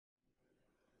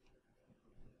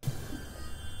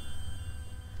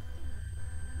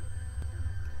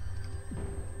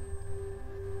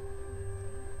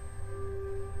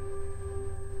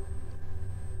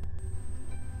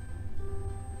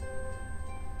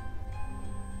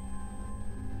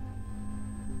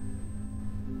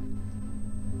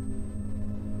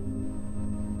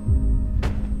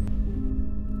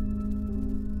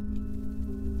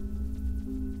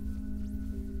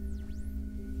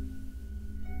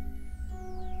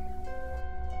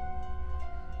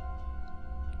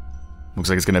Looks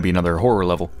like it's going to be another horror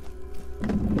level.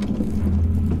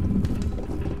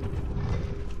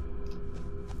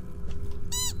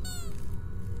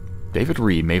 David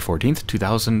Reed, May 14th,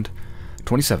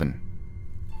 2027.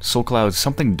 Soul Cloud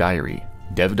something diary.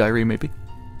 Dev diary, maybe?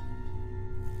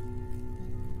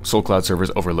 Soul Cloud servers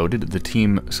overloaded. The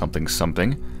team something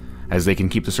something. As they can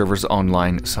keep the servers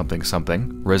online something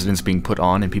something. Residents being put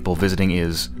on and people visiting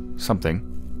is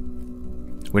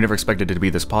something. We never expected it to be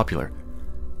this popular.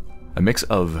 A mix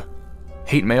of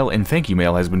hate mail and thank you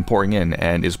mail has been pouring in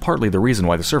and is partly the reason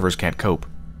why the servers can't cope.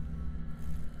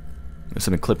 This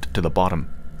has been clipped to the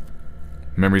bottom.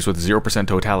 Memories with 0%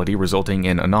 totality resulting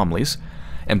in anomalies.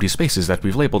 Empty spaces that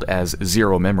we've labeled as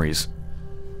zero memories.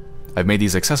 I've made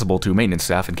these accessible to maintenance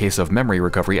staff in case of memory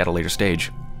recovery at a later stage.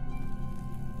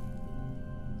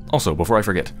 Also, before I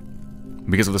forget,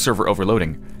 because of the server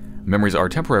overloading, memories are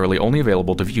temporarily only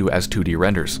available to view as 2D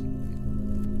renders.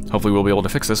 Hopefully we'll be able to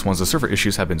fix this once the server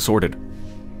issues have been sorted.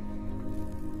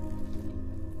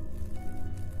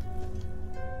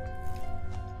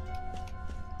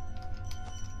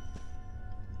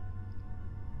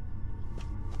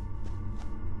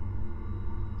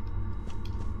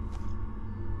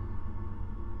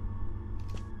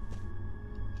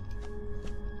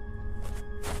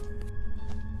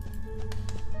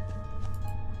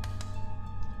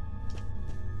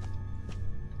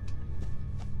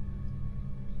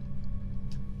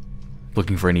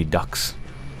 Looking for any ducks.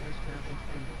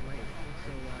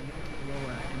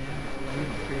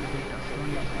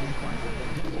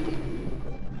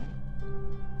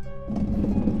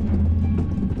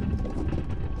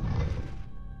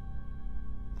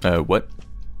 What?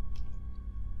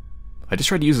 I just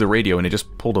tried to use the radio and it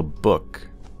just pulled a book.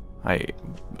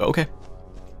 Okay.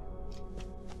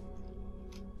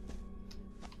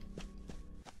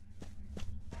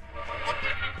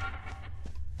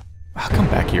 I'll come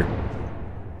back here.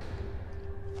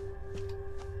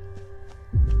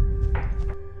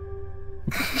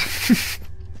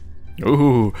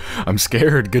 Ooh, I'm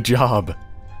scared. Good job.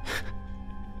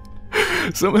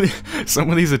 Some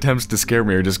of these attempts to scare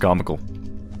me are just comical.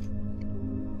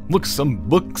 Look, some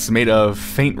books made a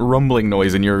faint rumbling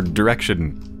noise in your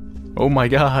direction. Oh my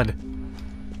god.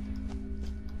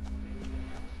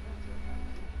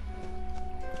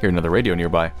 Hear another radio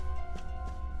nearby.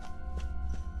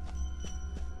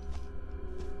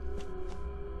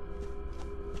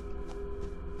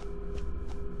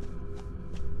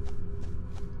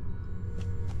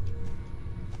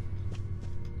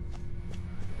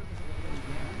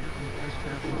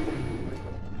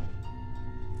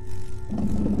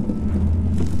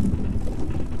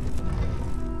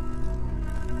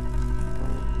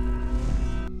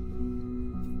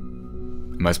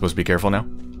 Am I supposed to be careful now?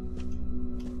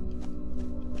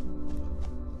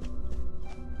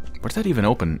 Where did that even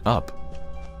open up?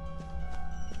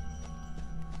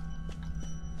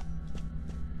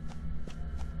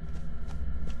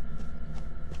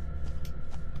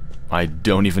 I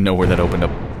don't even know where that opened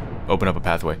up a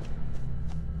pathway.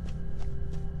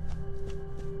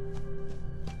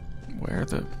 Where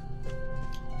the...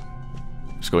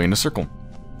 Just going in a circle.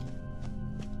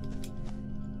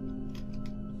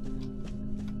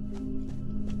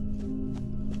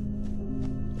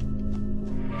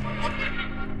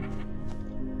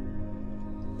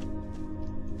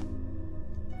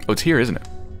 Oh, it's here, isn't it?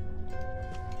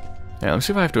 Yeah, let me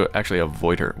see if I have to actually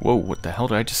avoid her. Whoa, what the hell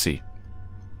did I just see?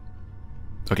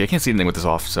 Okay, I can't see anything with this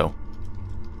off, so...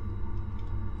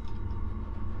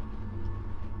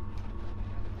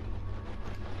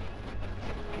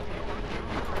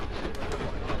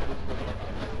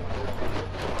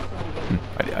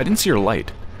 I didn't see her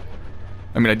light.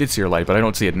 I mean, I did see her light, but I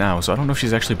don't see it now, so I don't know if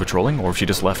she's actually patrolling or if she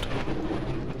just left.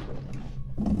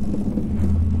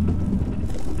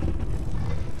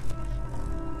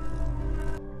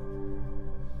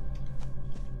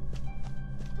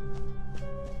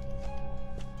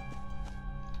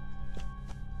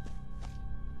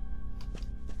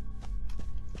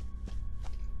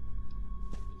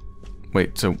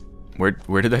 Wait, so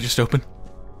where did that just open?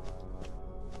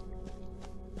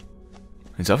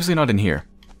 It's obviously not in here.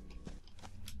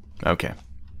 Okay.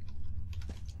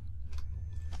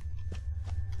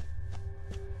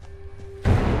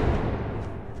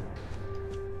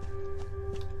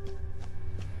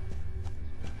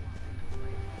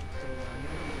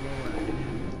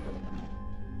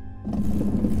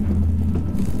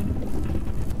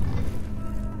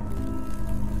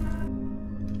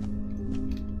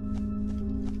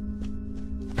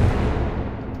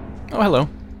 Oh, hello.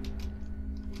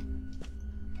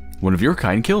 One of your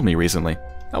kind killed me recently.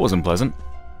 That wasn't pleasant.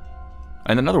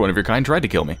 And another one of your kind tried to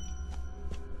kill me.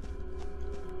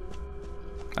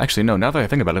 Actually, no, now that I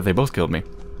think about it, they both killed me.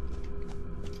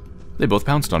 They both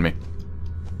pounced on me.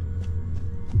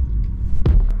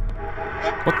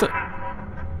 What the?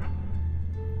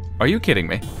 Are you kidding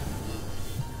me?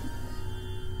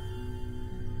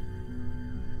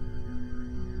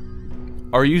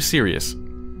 Are you serious?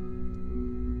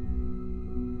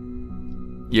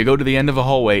 You go to the end of a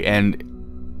hallway and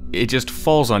it just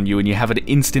falls on you and you have an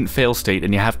instant fail state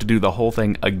and you have to do the whole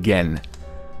thing again.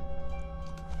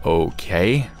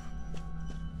 Okay.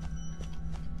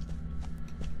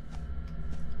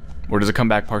 Or does it come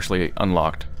back partially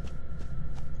unlocked?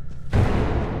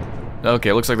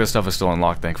 Okay, looks like this stuff is still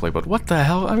unlocked, thankfully, but what the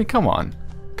hell? I mean, come on.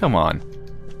 Come on.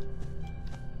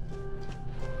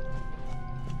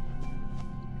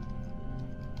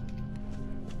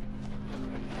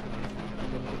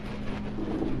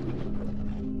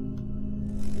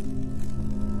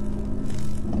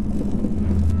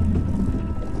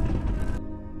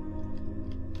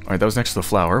 Alright, that was next to the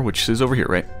flower, which is over here,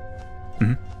 right?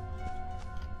 Mm-hmm.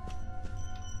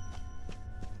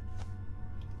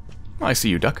 I see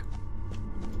you, Duck.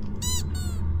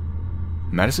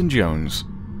 Madison Jones.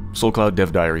 Soul Cloud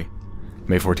Dev Diary.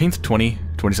 May 14th,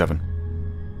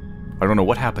 2027. I don't know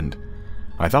what happened.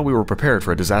 I thought we were prepared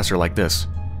for a disaster like this.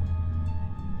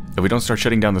 If we don't start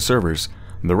shutting down the servers,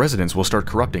 the residents will start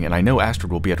corrupting and I know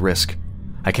Astrid will be at risk.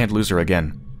 I can't lose her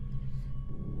again.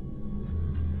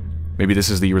 Maybe this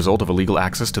is the result of illegal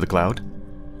access to the cloud?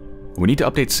 We need to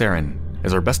update Saren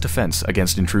as our best defense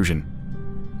against intrusion.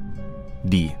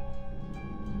 D.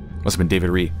 Must have been David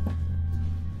Ree.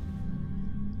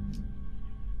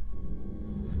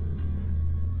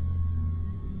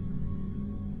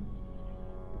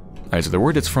 Alright, so the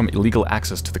word is from illegal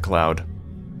access to the cloud.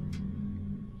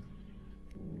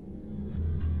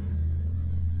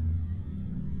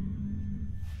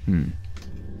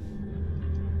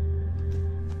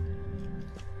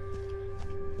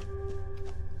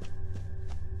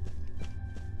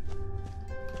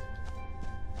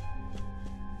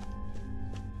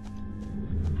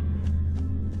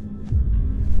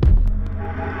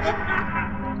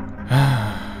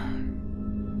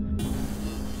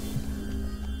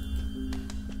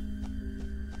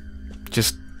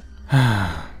 Just...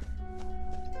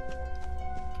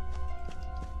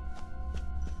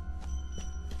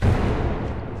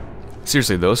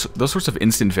 Seriously, those sorts of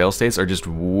instant fail states are just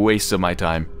waste of my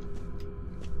time.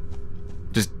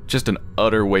 Just an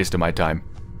utter waste of my time.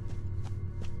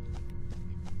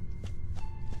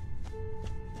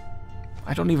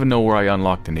 I don't even know where I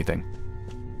unlocked anything.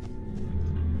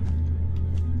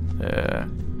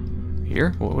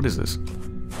 Here? What is this?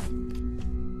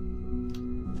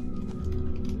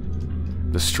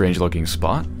 The strange-looking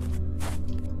spot?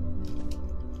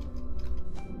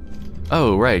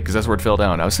 Oh, right, because that's where it fell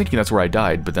down. I was thinking that's where I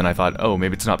died, but then I thought, oh,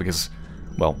 maybe it's not because,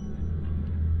 well,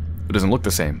 it doesn't look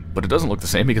the same. But it doesn't look the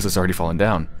same because it's already fallen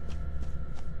down.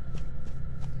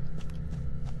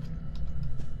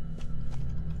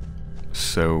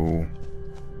 So...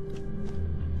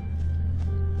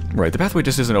 Right, the pathway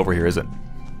just isn't over here, is it?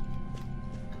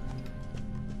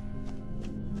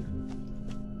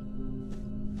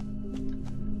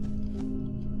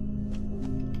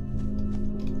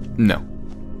 No.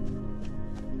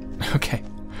 Okay.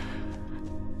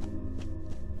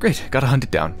 Great, gotta hunt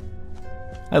it down.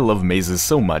 I love mazes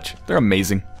so much. They're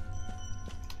amazing.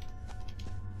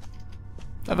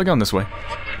 Have I gone this way?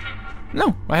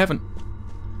 No, I haven't.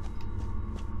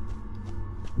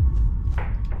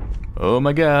 Oh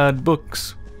my god,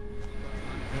 books.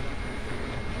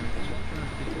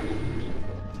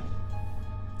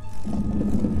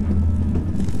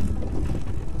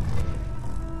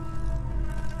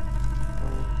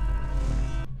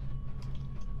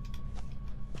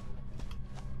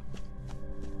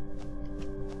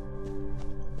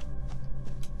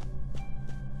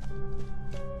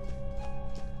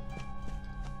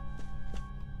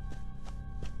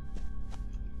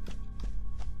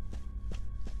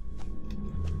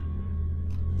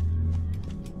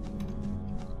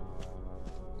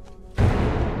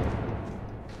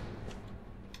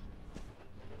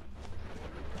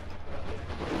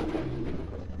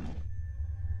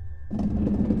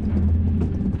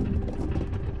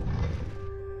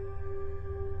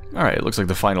 Alright, it looks like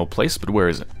the final place, but where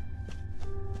is it?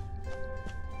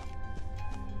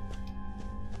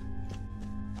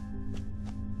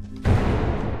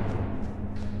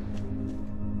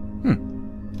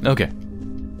 Okay.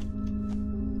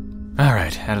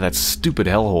 Alright, out of that stupid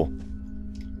hellhole.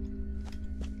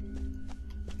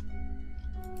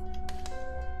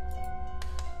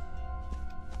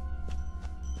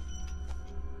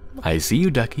 I see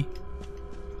you, Ducky.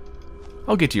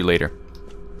 I'll get to you later.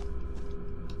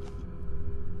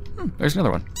 There's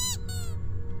another one.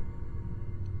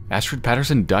 Astrid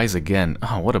Patterson dies again.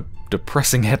 Oh, what a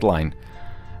depressing headline.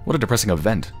 What a depressing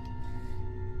event.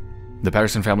 The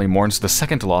Patterson family mourns the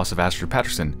second loss of Astrid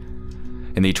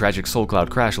Patterson in the tragic Soul Cloud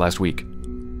crash last week.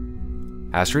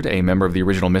 Astrid, a member of the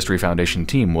original Mystery Foundation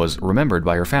team, was remembered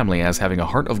by her family as having a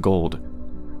heart of gold,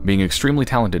 being extremely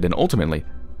talented, and ultimately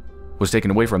was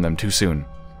taken away from them too soon.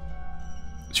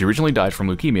 She originally died from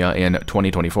leukemia in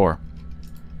 2024.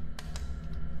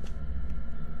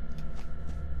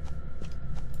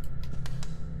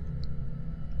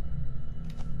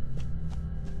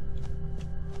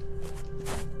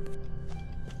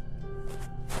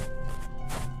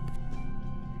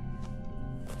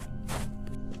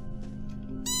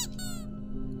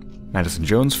 Madison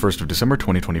Jones, 1st of December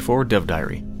 2024, Dev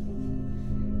Diary.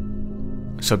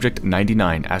 Subject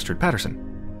 99, Astrid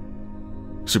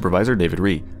Patterson. Supervisor David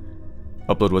Ree.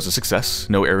 Upload was a success,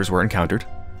 no errors were encountered.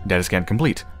 Data scan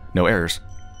complete, no errors.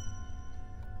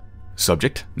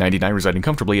 Subject 99 residing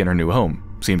comfortably in her new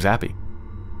home, seems happy.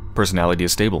 Personality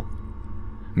is stable.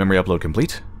 Memory upload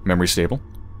complete, memory stable.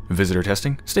 Visitor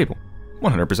testing, stable.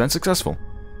 100% successful.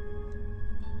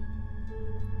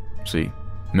 See,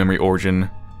 memory origin,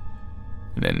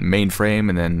 and then mainframe,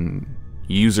 and then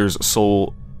user's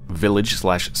soul village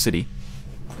 / city,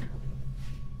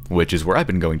 which is where I've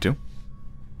been going to.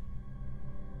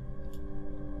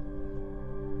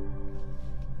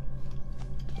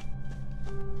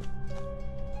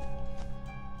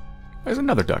 There's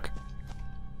another duck.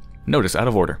 Notice out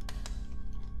of order.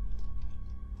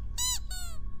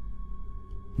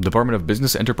 Department of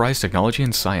Business, Enterprise, Technology,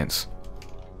 and Science.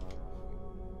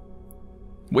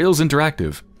 Wales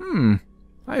Interactive.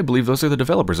 I believe those are the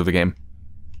developers of the game.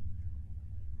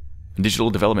 Digital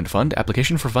Development Fund,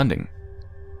 application for funding.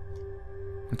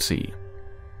 Let's see.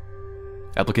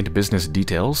 Applicant business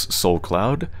details, Soul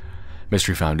Cloud,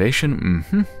 Mystery Foundation,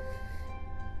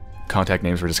 Contact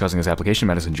names for discussing this application,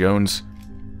 Madison Jones,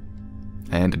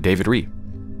 and David Ree.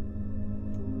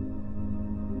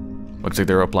 Looks like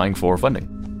they're applying for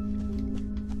funding.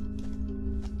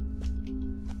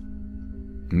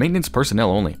 Maintenance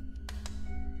personnel only.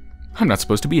 I'm not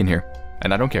supposed to be in here,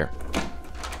 and I don't care.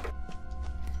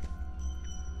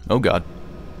 Oh god.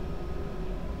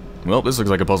 Well, this looks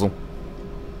like a puzzle.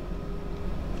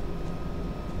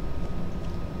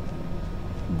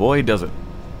 Boy, does it.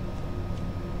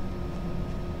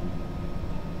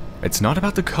 It's not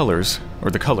about the colors,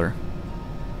 or the color,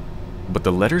 but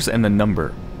the letters and the number.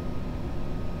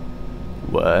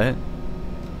 What?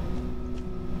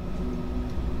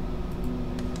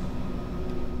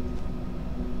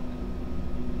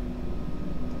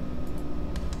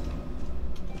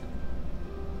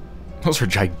 Those are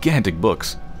gigantic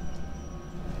books.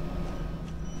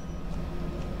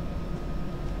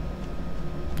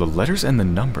 The letters and the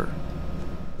number.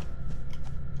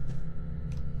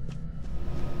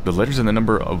 The letters and the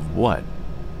number of what?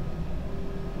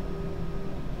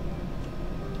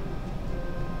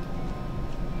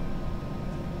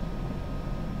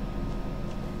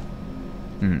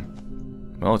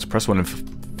 Well, let's press one and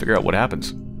figure out what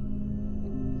happens.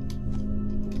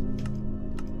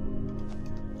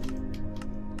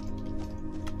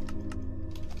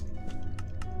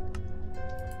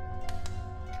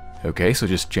 Okay, so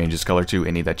just change its color to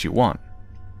any that you want.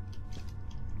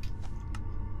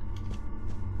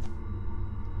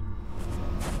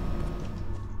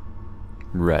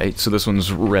 Right, so this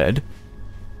one's red.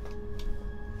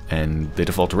 And they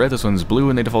default to red, this one's blue,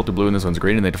 and they default to blue, and this one's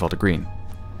green, and they default to green.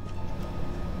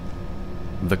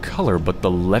 The color, but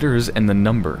the letters and the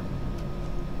number.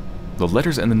 The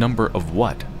letters and the number of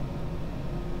what?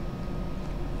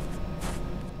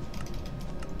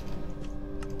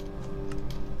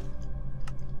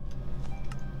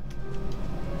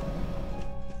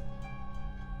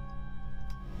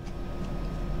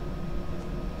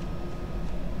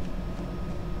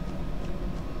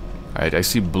 Alright, I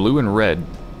see blue and red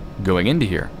going into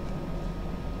here,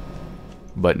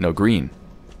 but no green.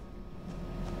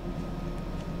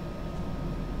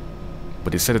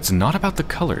 But he said it's not about the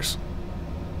colors.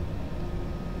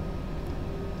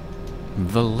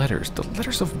 The letters. The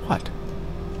letters of what?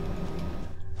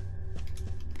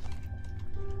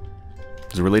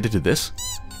 Is it related to this?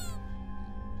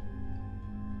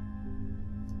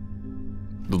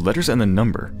 The letters and the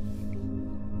number.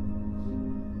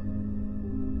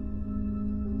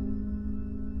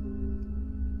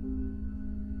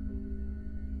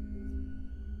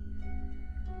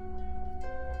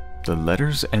 The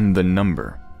letters and the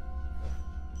number.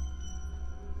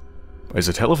 Is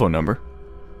a telephone number.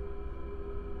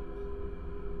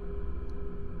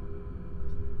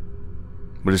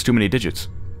 But it's too many digits.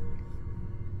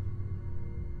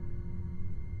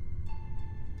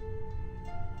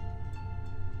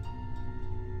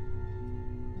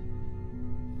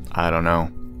 I don't know.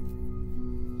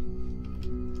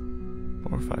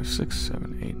 4, 5, 6,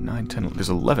 7, 8, 9, 10. There's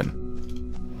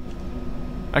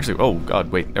 11. Actually, oh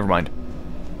god, wait, never mind.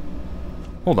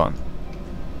 Hold on.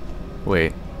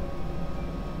 Wait.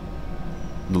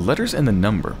 The letters and the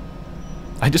number.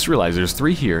 I just realized there's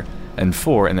 3 here, and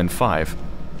 4, and then 5.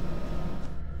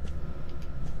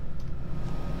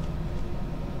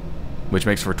 Which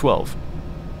makes for 12.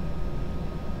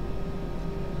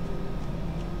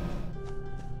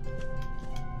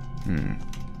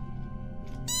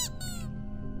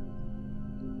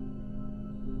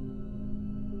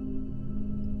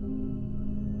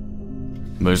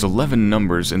 There's 11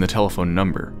 numbers in the telephone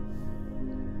number.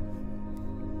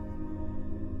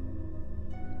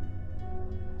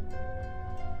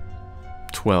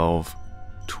 Twelve.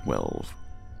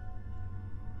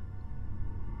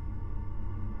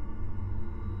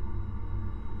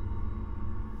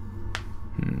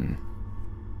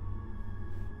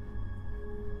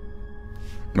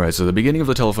 Right, so the beginning of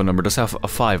the telephone number does have a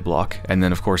 5 block, and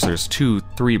then of course there's 2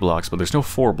 3 blocks, but there's no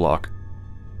 4 block.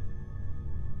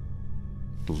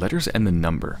 The letters and the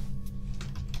number.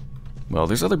 Well,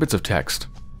 there's other bits of text.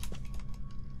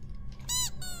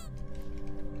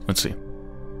 Let's see.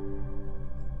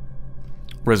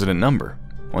 Resident number.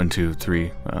 1, 2,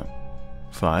 3,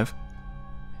 5. Well,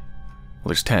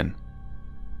 there's 10.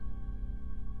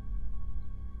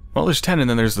 Well, there's 10, and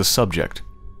then there's the subject.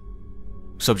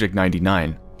 Subject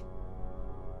 99.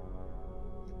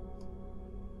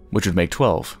 Which would make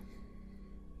 12.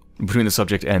 Between the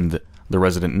subject and the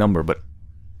resident number, but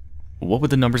what would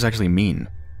the numbers actually mean?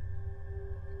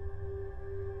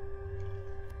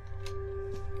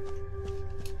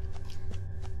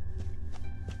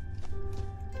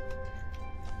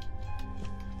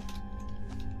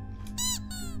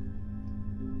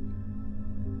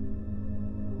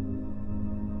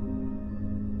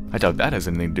 I doubt that has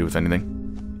anything to do with anything.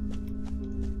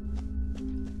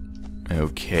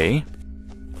 Okay.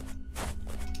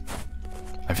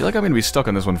 I feel like I'm going to be stuck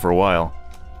on this one for a while.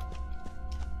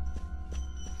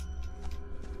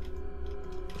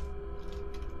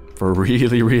 For a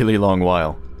really, really long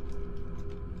while.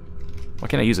 Why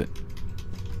can't I use it?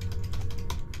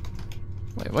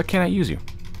 Wait, why can't I use you?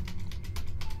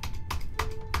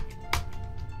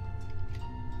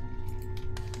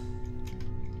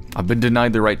 I've been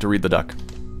denied the right to read the duck.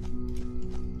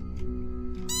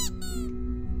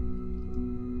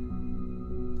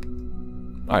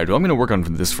 Alright, well I'm going to work on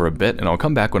this for a bit, and I'll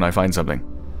come back when I find something.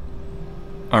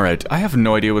 Alright, I have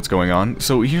no idea what's going on,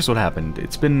 so here's what happened.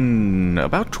 It's been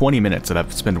about 20 minutes that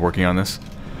I've spent working on this.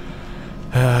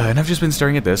 And I've just been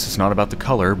staring at this. It's not about the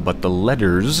color, but the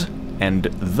letters and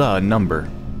the number.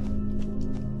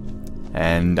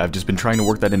 And I've just been trying to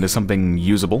work that into something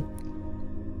usable.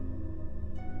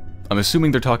 I'm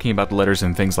assuming they're talking about the letters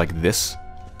and things like this.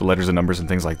 The letters and numbers and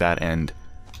things like that, and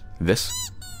this.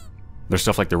 There's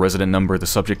stuff like the resident number, the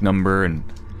subject number, and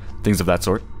things of that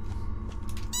sort.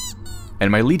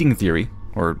 And my leading theory,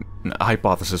 or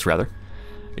hypothesis rather,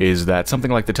 is that something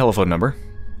like the telephone number,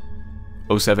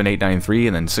 07893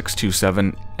 and then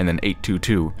 627 and then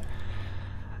 822,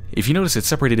 if you notice it's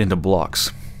separated into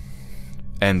blocks.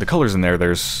 And the colors in there,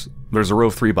 there's a row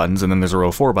of 3 buttons, and then there's a row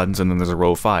of 4 buttons, and then there's a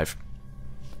row of 5.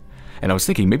 And I was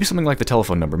thinking, maybe something like the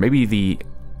telephone number, maybe the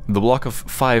block of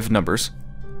 5 numbers,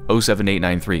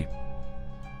 07893,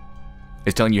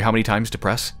 is telling you how many times to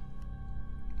press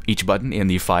each button in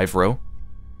the 5 row.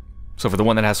 So for the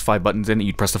one that has 5 buttons in it,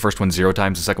 you'd press the first one 0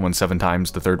 times, the second one 7 times,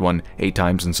 the third one 8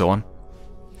 times, and so on.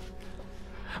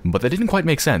 But that didn't quite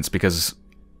make sense because,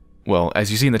 well, as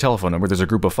you see in the telephone number, there's a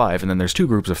group of 5, and then there's 2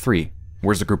 groups of 3.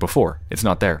 Where's the group of 4? It's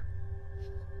not there.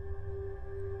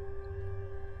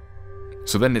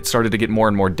 So then it started to get more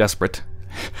and more desperate.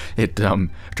 It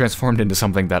transformed into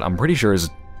something that I'm pretty sure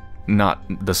is not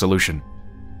the solution.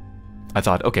 I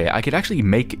thought, okay, I could actually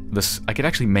make this. I could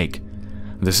actually make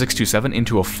the 627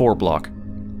 into a 4 block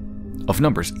of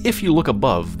numbers. If you look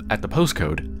above at the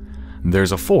postcode,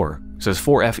 there's a 4. It says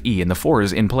 4FE, and the 4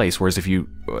 is in place. Whereas if you,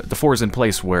 the 4 is in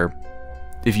place where,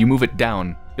 if you move it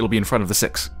down, it'll be in front of the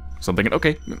 6. So I'm thinking,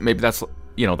 okay, maybe that's,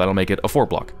 you know, that'll make it a 4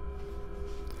 block.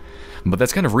 But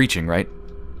that's kind of reaching, right?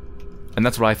 And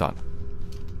that's what I thought.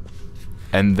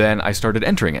 And then I started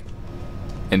entering it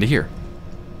into here.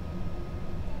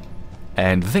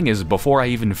 And the thing is, before I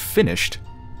even finished,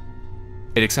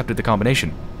 it accepted the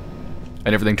combination.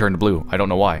 And everything turned blue. I don't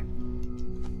know why.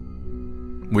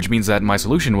 Which means that my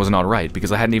solution was not right,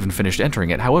 because I hadn't even finished entering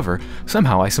it. However,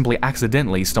 somehow I simply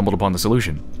accidentally stumbled upon the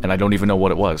solution, and I don't even know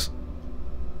what it was.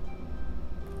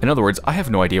 In other words, I have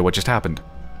no idea what just happened.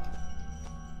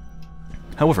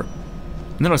 However,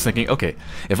 And then I was thinking, okay,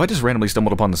 if I just randomly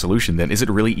stumbled upon the solution, then is it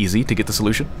really easy to get the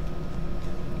solution?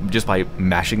 Just by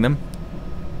mashing them?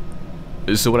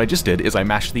 So what I just did is I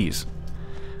mashed these.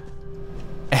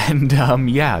 And,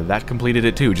 yeah, that completed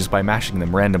it too, just by mashing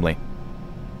them randomly.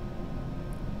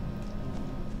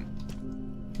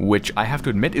 Which, I have to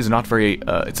admit, is not very,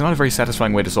 it's not a very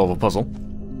satisfying way to solve a puzzle.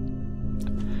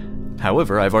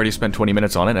 However, I've already spent 20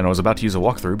 minutes on it, and I was about to use a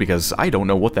walkthrough because I don't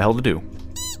know what the hell to do.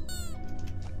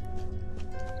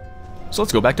 So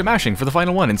let's go back to mashing for the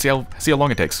final one and see how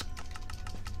long it takes.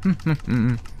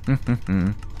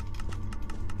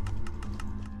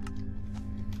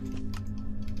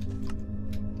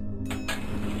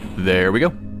 There we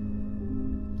go.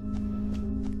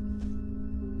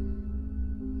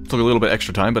 Took a little bit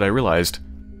extra time, but I realized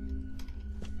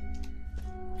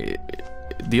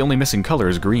the only missing color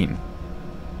is green.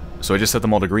 So I just set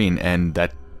them all to green, and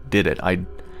that did it.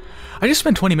 I just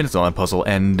spent 20 minutes on that puzzle,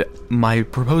 and my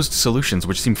proposed solutions,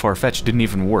 which seemed far-fetched, didn't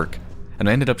even work. And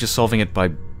I ended up just solving it by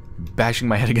bashing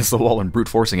my head against the wall and brute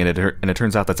forcing it, and it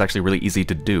turns out that's actually really easy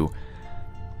to do.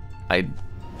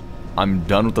 I'm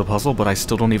done with the puzzle, but I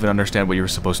still don't even understand what you were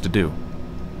supposed to do.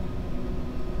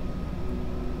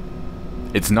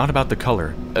 It's not about the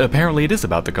color. Apparently it is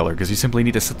about the color, because you simply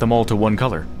need to set them all to one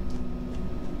color.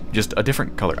 Just a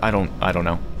different color. I don't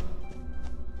know.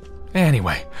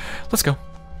 Anyway, let's go.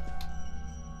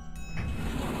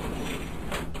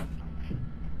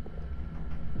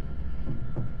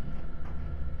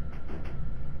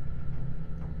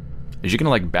 Is she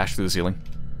gonna, like, bash through the ceiling?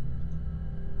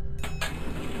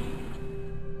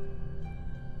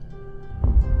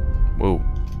 Whoa.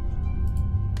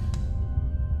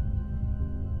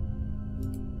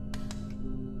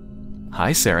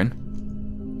 Hi, Saren.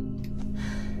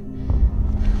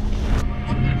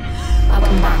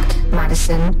 Welcome back,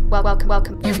 Madison.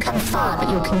 Welcome. You've come far, but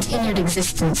your continued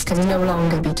existence can no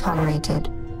longer be tolerated.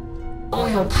 All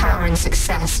your power and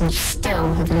success, and you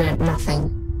still have learned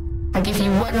nothing. I give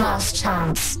you one last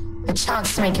chance. A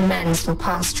chance to make amends for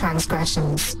past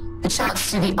transgressions. A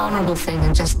chance to do the honorable thing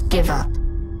and just give up.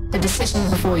 The decision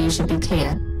before you should be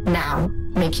clear. Now,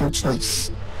 make your choice.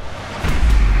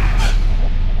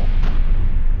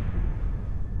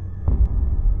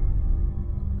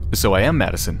 So I am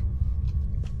Madison.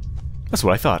 That's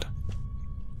what I thought.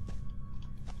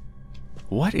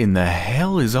 What in the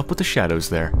hell is up with the shadows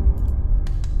there?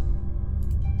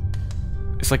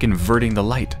 It's like inverting the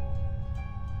light.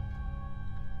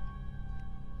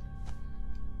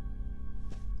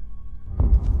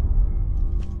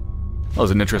 That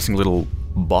was an interesting little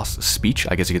boss speech,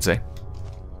 I guess you could say.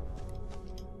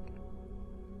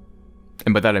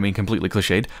 And by that I mean completely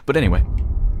cliched, but anyway.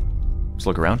 Let's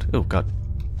look around. Oh, God.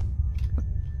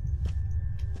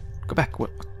 Go back.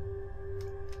 What?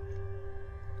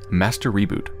 Master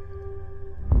Reboot.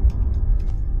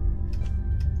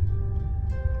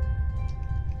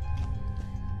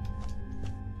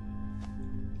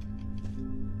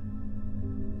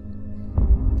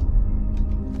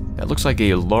 That looks like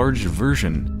a large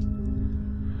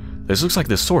version. This looks like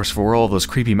the source for where all those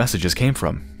creepy messages came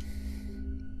from.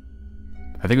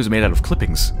 I think it was made out of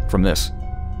clippings from this.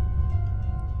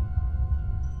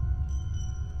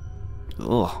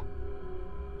 Ugh.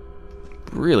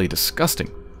 Really disgusting.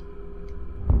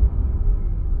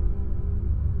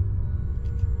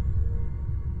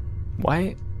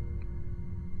 Why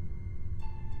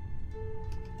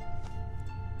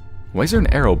is there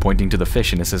an arrow pointing to the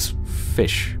fish and it says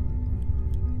fish?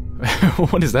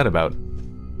 What is that about?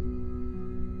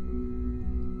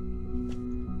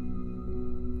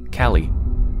 Cali,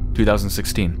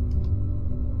 2016.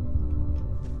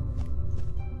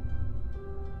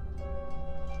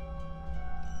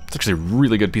 It's actually a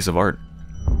really good piece of art.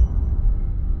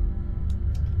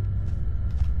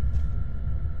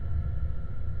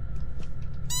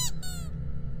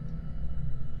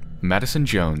 Madison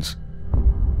Jones.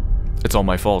 It's all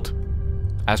my fault.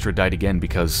 Astrid died again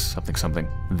because something.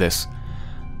 This.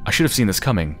 I should have seen this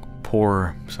coming.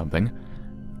 Poor something.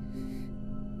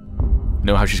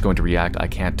 Know how she's going to react. I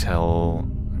can't tell.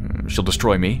 She'll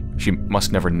destroy me. She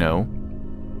must never know.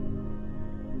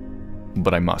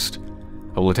 But I must.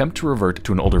 I will attempt to revert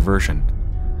to an older version.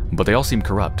 But they all seem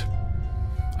corrupt.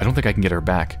 I don't think I can get her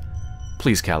back.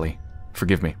 Please, Callie.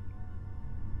 Forgive me.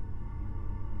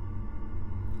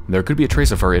 There could be a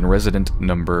trace of her in resident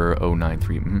number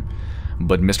 093,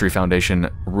 but Mystery Foundation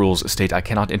rules state I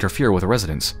cannot interfere with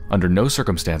residents, under no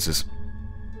circumstances.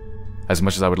 As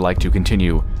much as I would like to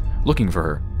continue looking for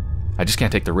her, I just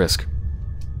can't take the risk.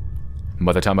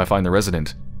 By the time I find the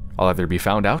resident, I'll either be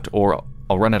found out, or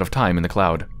I'll run out of time in the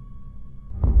cloud.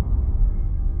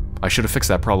 I should have fixed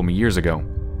that problem years ago.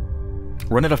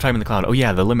 Run out of time in the cloud. Oh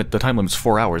yeah, the time limit's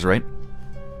 4 hours, right?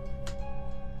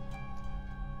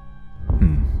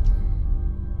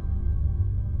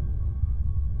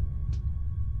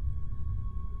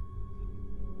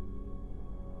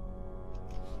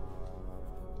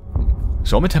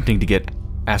 So I'm attempting to get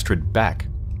Astrid back.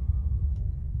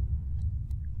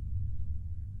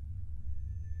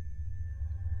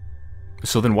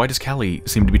 So then why does Callie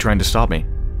seem to be trying to stop me?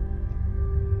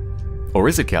 Or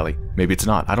is it Callie? Maybe it's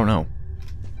not. I don't know.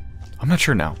 I'm not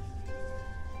sure now.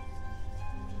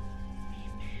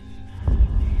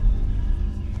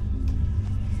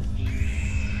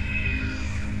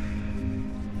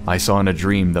 I saw in a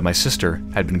dream that my sister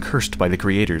had been cursed by the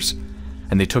creators,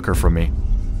 and they took her from me.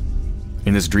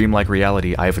 In this dreamlike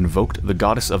reality, I have invoked the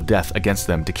goddess of death against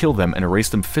them to kill them and erase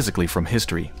them physically from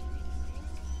history.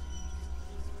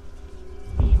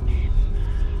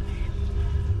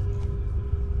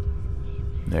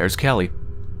 There's Callie.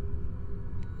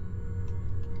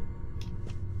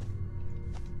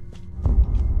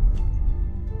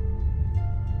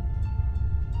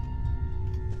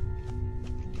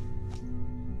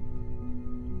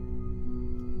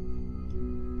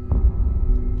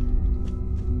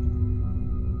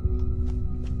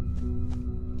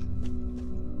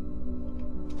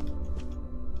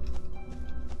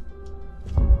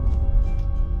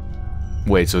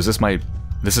 Wait, so is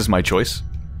this is my choice?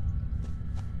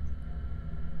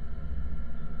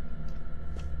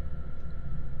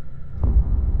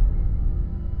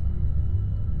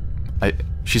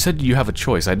 She said you have a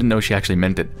choice. I didn't know she actually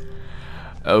meant it.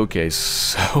 Okay,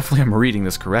 so hopefully I'm reading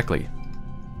this correctly.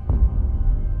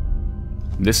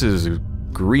 This is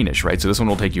greenish, right? So this one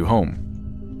will take you home.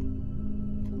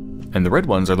 And the red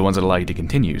ones are the ones that allow you to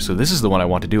continue. So this is the one I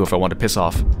want to do if I want to piss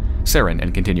off Saren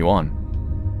and continue on.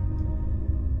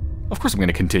 Of course I'm going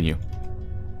to continue.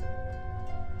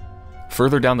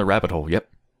 Further down the rabbit hole, yep.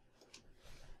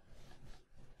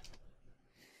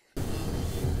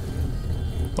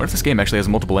 What if this game actually has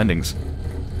multiple endings?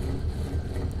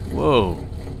 Whoa.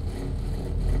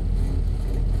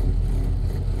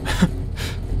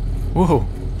 Whoa.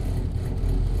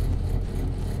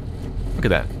 Look at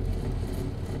that.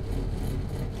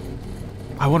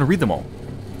 I want to read them all.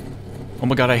 Oh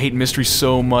my god, I hate mystery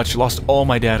so much. Lost all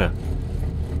my data.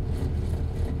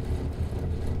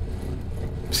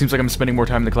 Seems like I'm spending more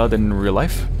time in the cloud than in real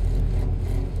life.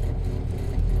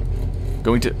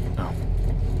 Going to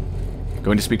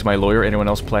speak to my lawyer. Anyone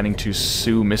else planning to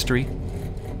sue Mystery?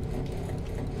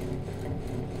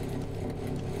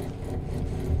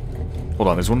 Hold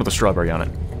on, there's one with a strawberry on it.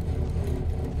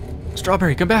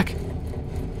 Strawberry, come back!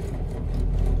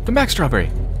 Come back, Strawberry!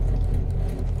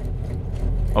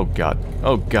 Oh god.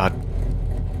 Oh god.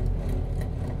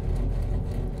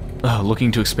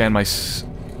 Looking to expand my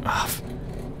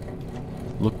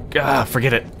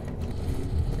forget it.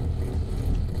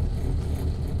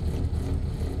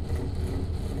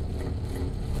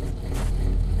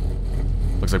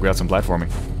 Looks like we got some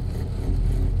platforming.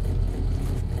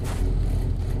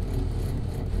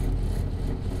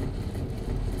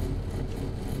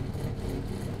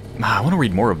 I want to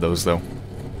read more of those, though.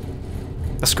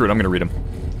 Screw it, I'm going to read them.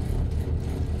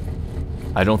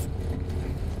 I don't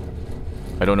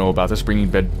know about this. Bringing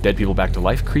dead people back to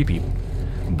life? Creepy.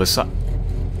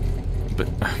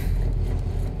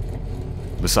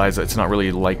 Besides, it's not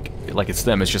really like it's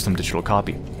them, it's just some digital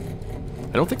copy.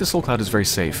 I don't think the Soul Cloud is very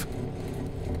safe.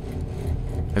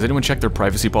 Has anyone checked their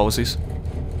privacy policies?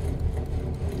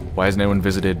 Why hasn't anyone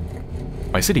visited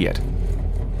my city yet?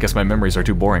 Guess my memories are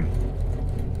too boring.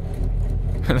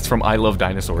 That's from I Love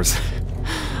Dinosaurs.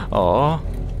 Aww.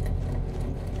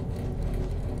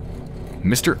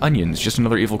 Mr. Onions, just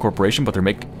another evil corporation, but I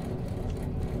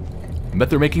bet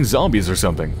they're making zombies or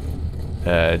something.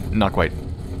 Not quite.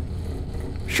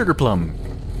 Sugar Plum.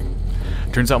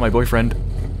 Turns out my boyfriend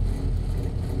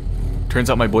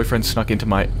snuck into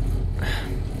my...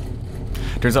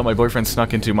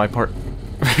 part...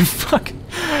 Fuck!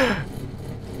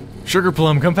 Sugar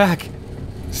Plum, come back!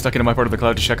 Stuck into my part of the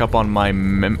cloud to check up on my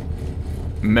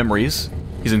memories.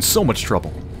 He's in so much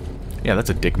trouble. Yeah, that's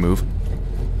a dick move.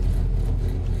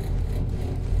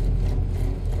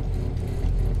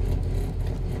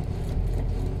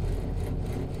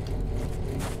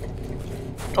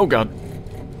 Oh god.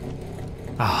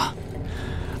 Ah. I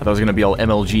thought it was gonna be all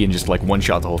MLG and just like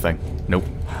one-shot the whole thing. Nope.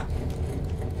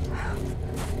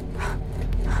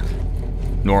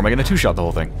 Nor am I gonna two-shot the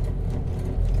whole thing.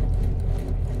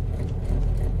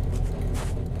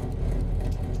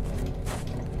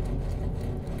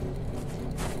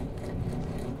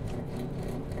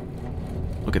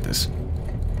 Look at this.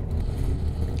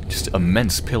 Just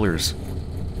immense pillars.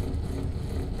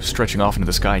 stretching off into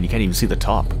the sky and you can't even see the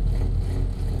top.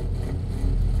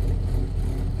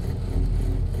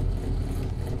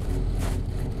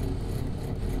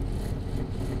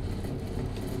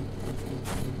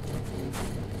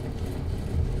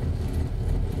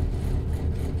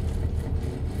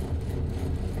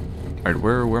 Alright,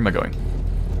 where am I going?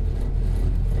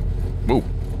 Whoa.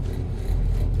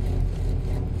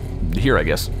 Here, I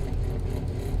guess.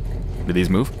 Do these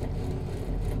move?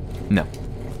 No.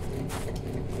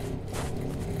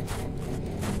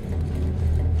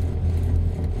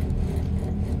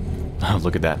 Oh,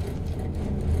 look at that.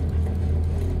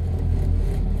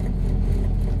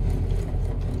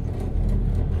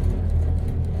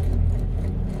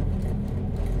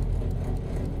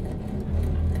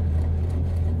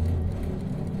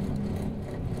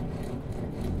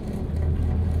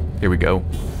 Here we go.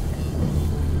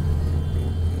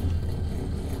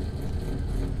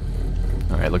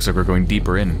 Alright, looks like we're going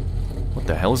deeper in. What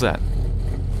the hell is that?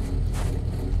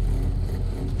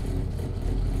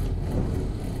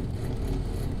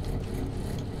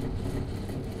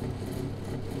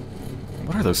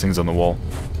 What are those things on the wall?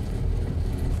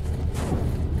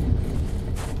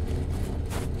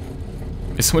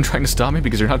 Is someone trying to stop me?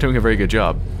 Because they're not doing a very good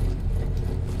job.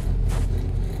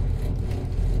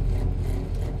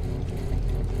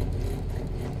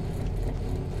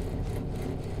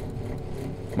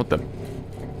 What the?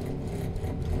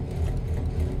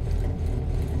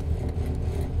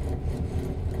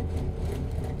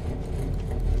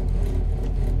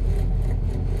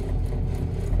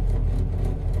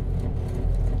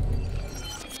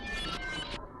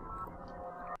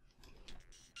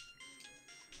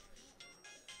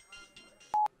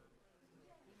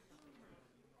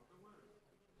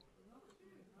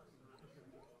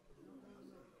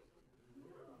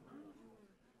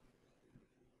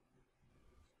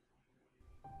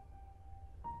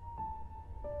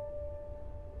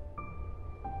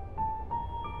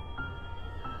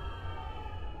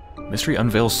 Mystery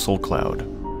unveils Soul Cloud.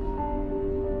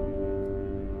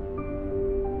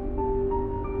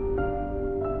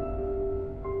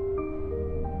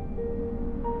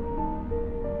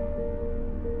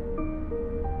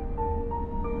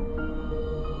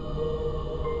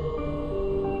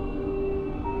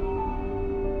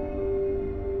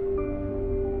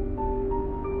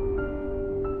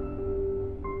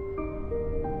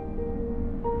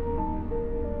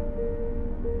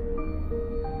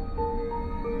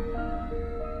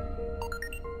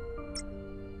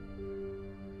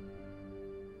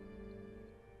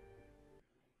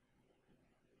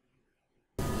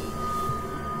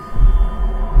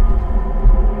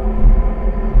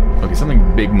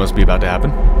 Something big must be about to happen.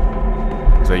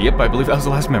 So, yep, I believe that was the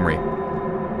last memory.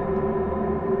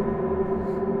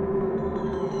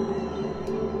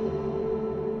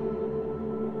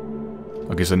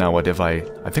 Okay, so now what if I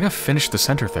think I've finished the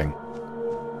center thing.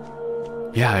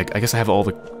 Yeah, I guess I have all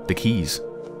the keys.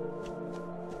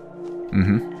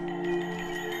 Mm-hmm.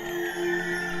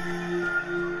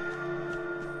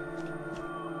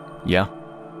 Yeah.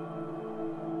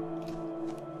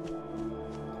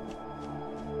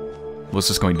 What's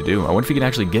this going to do? I wonder if you can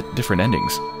actually get different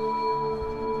endings.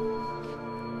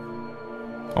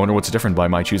 I wonder what's different by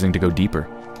my choosing to go deeper.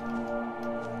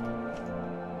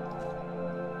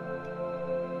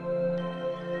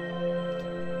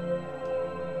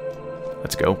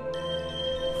 Let's go.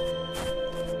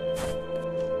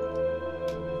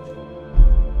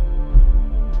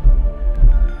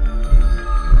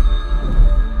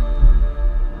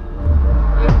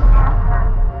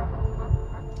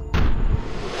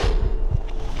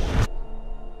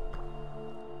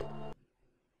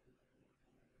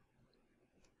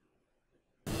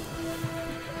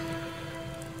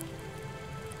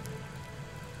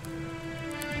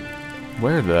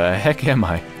 Where the heck am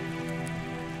I?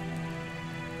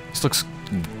 This looks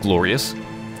glorious.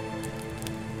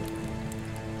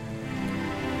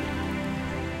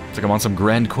 It's like I'm on some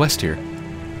grand quest here.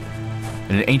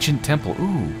 In an ancient temple.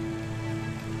 Ooh.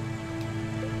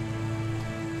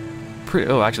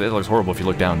 Oh, actually, that looks horrible if you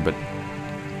look down, but...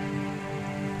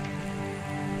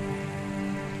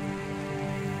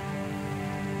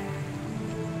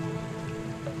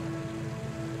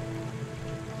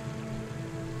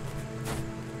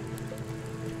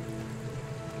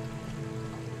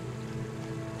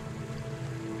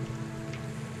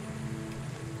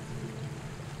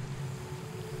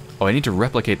 Oh, I need to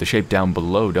replicate the shape down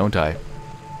below, don't I?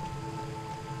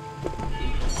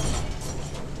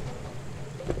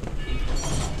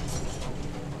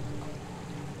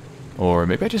 Or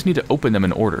maybe I just need to open them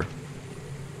in order.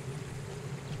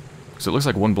 Because it looks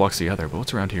like one blocks the other, but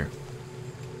what's around here?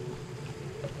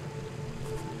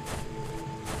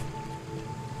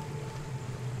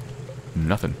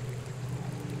 nothing.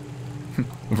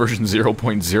 Version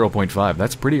 0.0.5.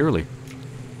 That's pretty early.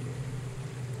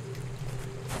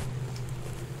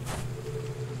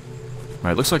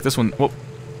 Alright, looks like this one... Whoa.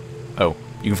 Oh,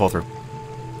 you can fall through.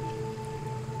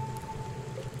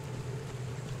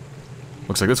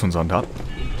 Looks like this one's on top.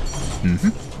 Mm-hmm.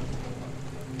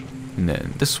 And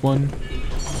then this one.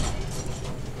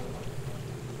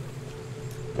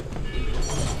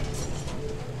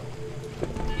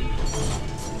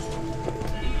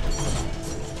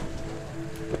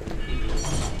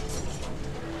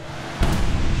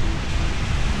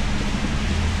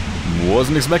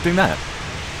 Wasn't expecting that.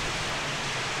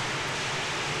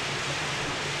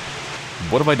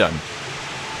 What have I done?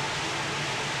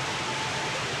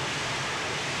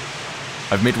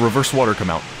 I've made reverse water come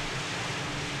out.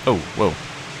 Oh, whoa.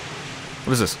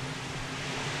 What is this?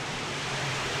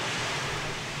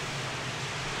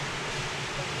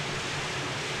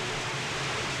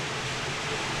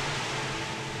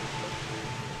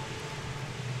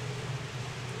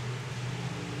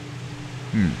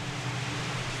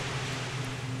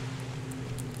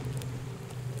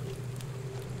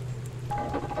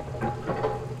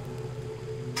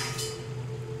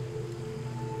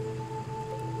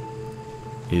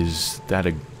 Is that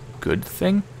a good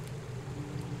thing?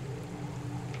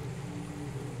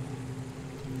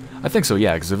 I think so,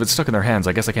 yeah, because if it's stuck in their hands,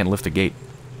 I guess I can't lift the gate.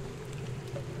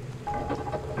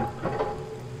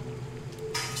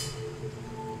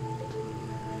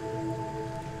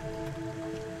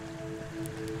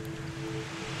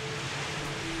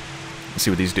 Let's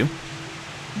see what these do.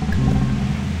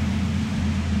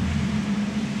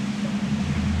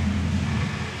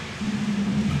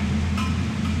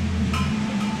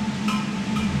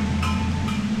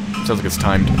 Sounds like it's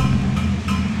timed.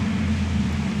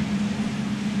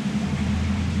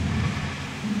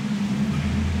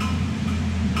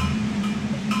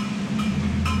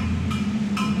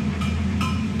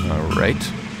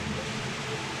 Alright.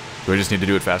 Do I just need to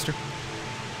do it faster?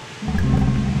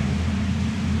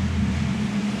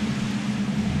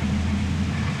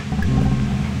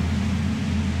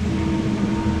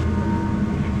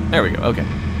 There we go, okay.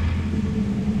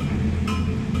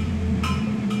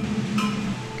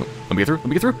 Let me get through, let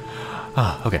me get through.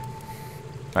 Ah, okay.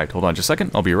 Alright, hold on just a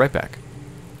second, I'll be right back.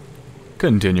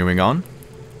 Continuing on.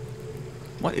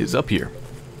 What is up here?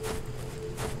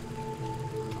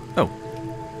 Oh.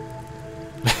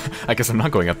 I guess I'm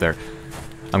not going up there.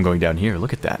 I'm going down here,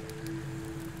 look at that.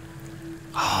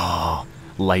 Oh,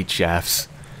 light shafts.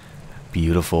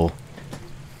 Beautiful.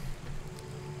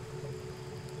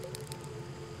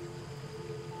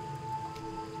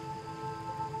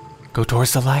 Go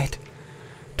towards the light.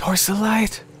 Towards the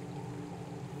light.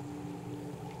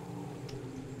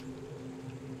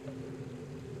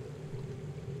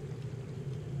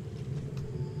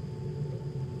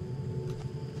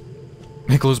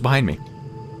 It glows behind me.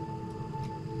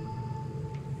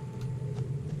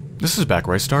 This is back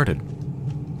where I started.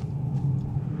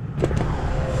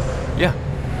 Yeah.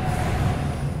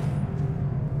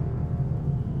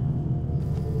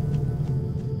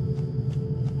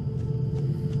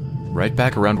 Right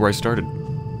back around where I started.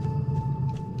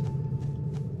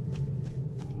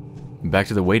 Back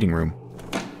to the waiting room.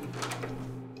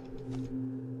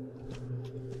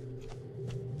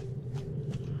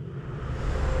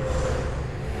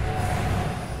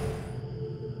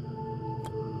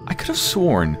 I could have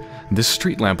sworn this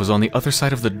street lamp was on the other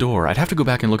side of the door. I'd have to go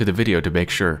back and look at the video to make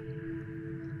sure.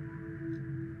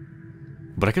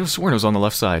 But I could have sworn it was on the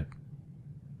left side.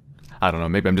 I don't know,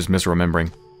 maybe I'm just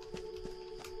misremembering.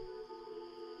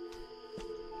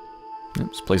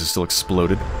 This place is still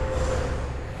exploded.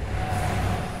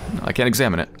 I can't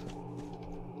examine it.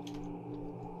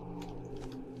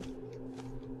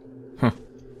 Huh.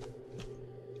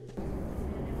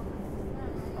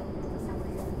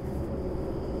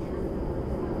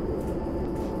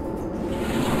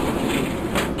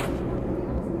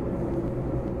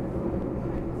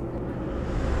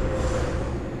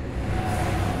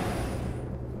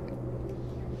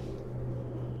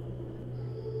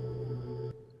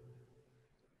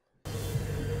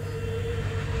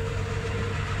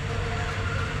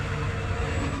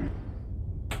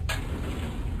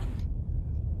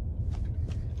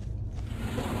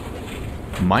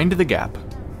 Mind the gap.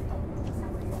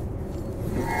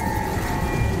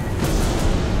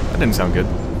 That didn't sound good.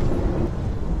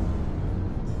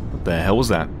 What the hell was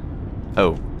that?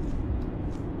 Oh.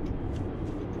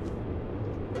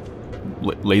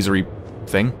 Lasery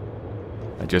thing?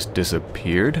 That just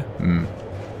disappeared? Hmm.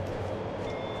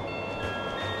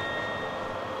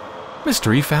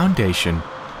 Mystery Foundation.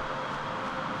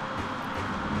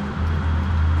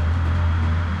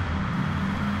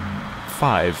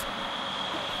 5.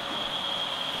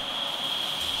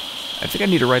 I think I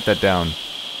need to write that down.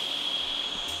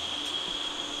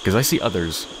 Because I see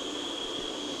others.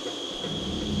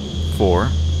 4.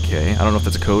 Okay, I don't know if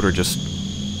that's a code or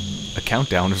just a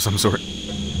countdown of some sort.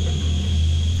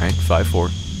 Alright, 5, 4.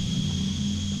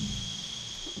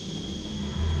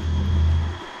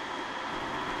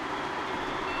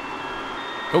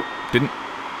 Oh, didn't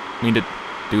mean to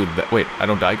do that. Wait, I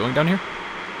don't die going down here?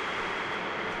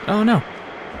 Oh no.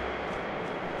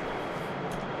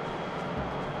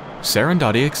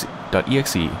 Saren.exe.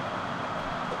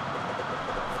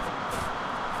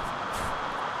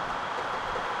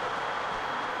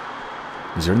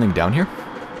 Is there anything down here?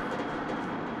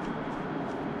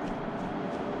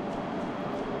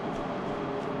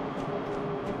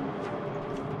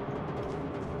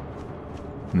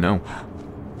 No.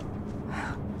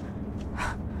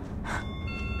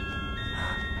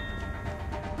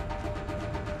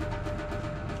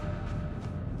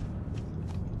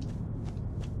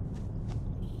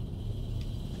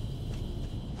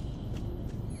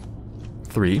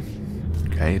 Three.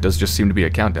 Okay, it does just seem to be a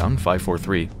countdown. 5, 4,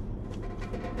 3.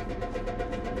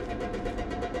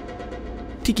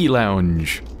 Tiki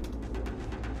Lounge.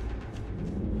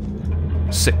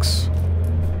 6.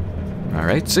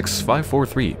 Alright, 6, 5, 4,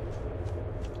 3.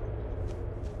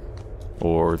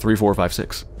 Or 3, 4, 5,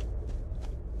 6.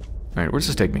 Alright, where does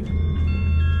this take me?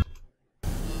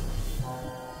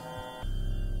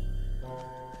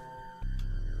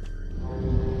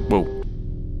 Whoa.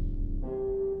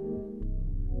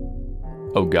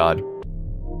 Oh god.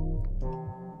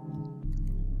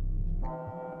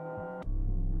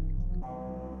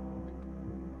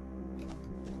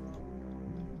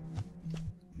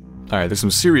 Alright, there's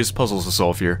some serious puzzles to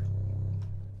solve here.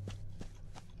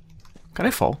 Can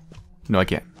I fall? No, I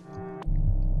can't.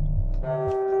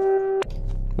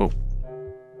 Whoa.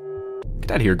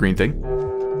 Get out of here, green thing.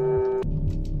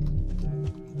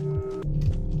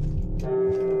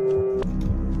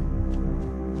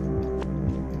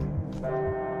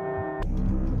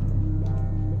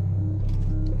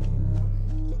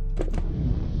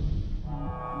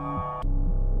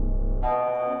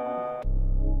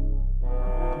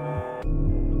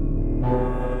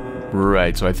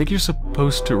 Right, so I think you're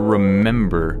supposed to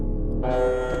remember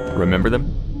them?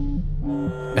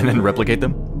 And then replicate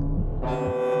them?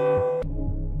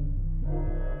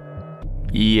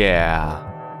 Yeah.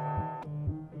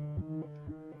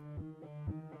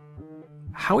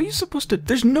 How are you supposed to...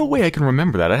 There's no way I can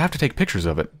remember that. I'd have to take pictures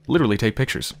of it. Literally take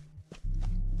pictures.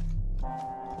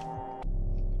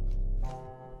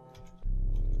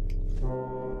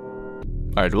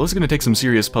 Alright, well, this is going to take some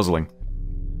serious puzzling.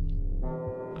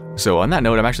 So on that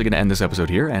note, I'm actually going to end this episode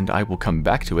here, and I will come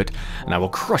back to it, and I will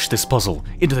crush this puzzle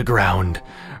into the ground.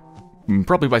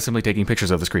 Probably by simply taking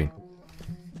pictures of the screen.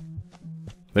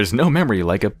 There's no memory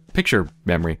like a picture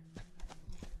memory.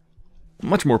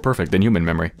 Much more perfect than human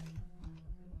memory.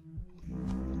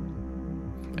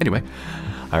 Anyway,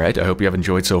 alright, I hope you have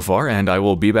enjoyed so far, and I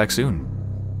will be back soon.